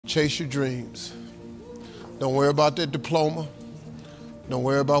Chase your dreams. Don't worry about that diploma. Don't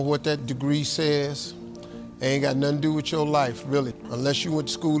worry about what that degree says. It ain't got nothing to do with your life, really. Unless you went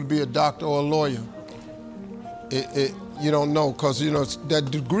to school to be a doctor or a lawyer. You don't know, because that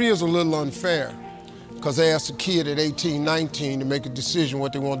degree is a little unfair. Because they ask a kid at 18, 19 to make a decision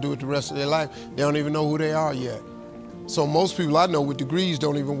what they want to do with the rest of their life. They don't even know who they are yet. So most people I know with degrees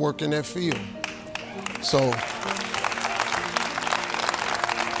don't even work in that field. So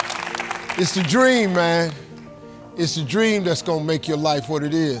it's the dream, man. It's the dream that's gonna make your life what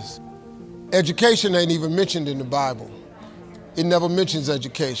it is. Education ain't even mentioned in the Bible. It never mentions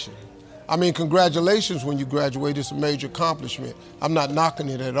education. I mean, congratulations when you graduate, it's a major accomplishment. I'm not knocking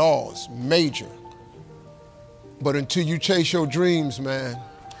it at all, it's major. But until you chase your dreams, man,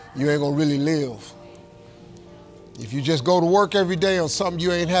 you ain't gonna really live. If you just go to work every day on something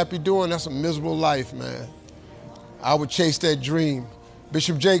you ain't happy doing, that's a miserable life, man. I would chase that dream.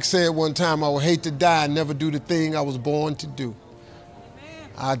 Bishop Jake said one time, I would hate to die and never do the thing I was born to do.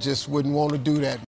 I just wouldn't want to do that.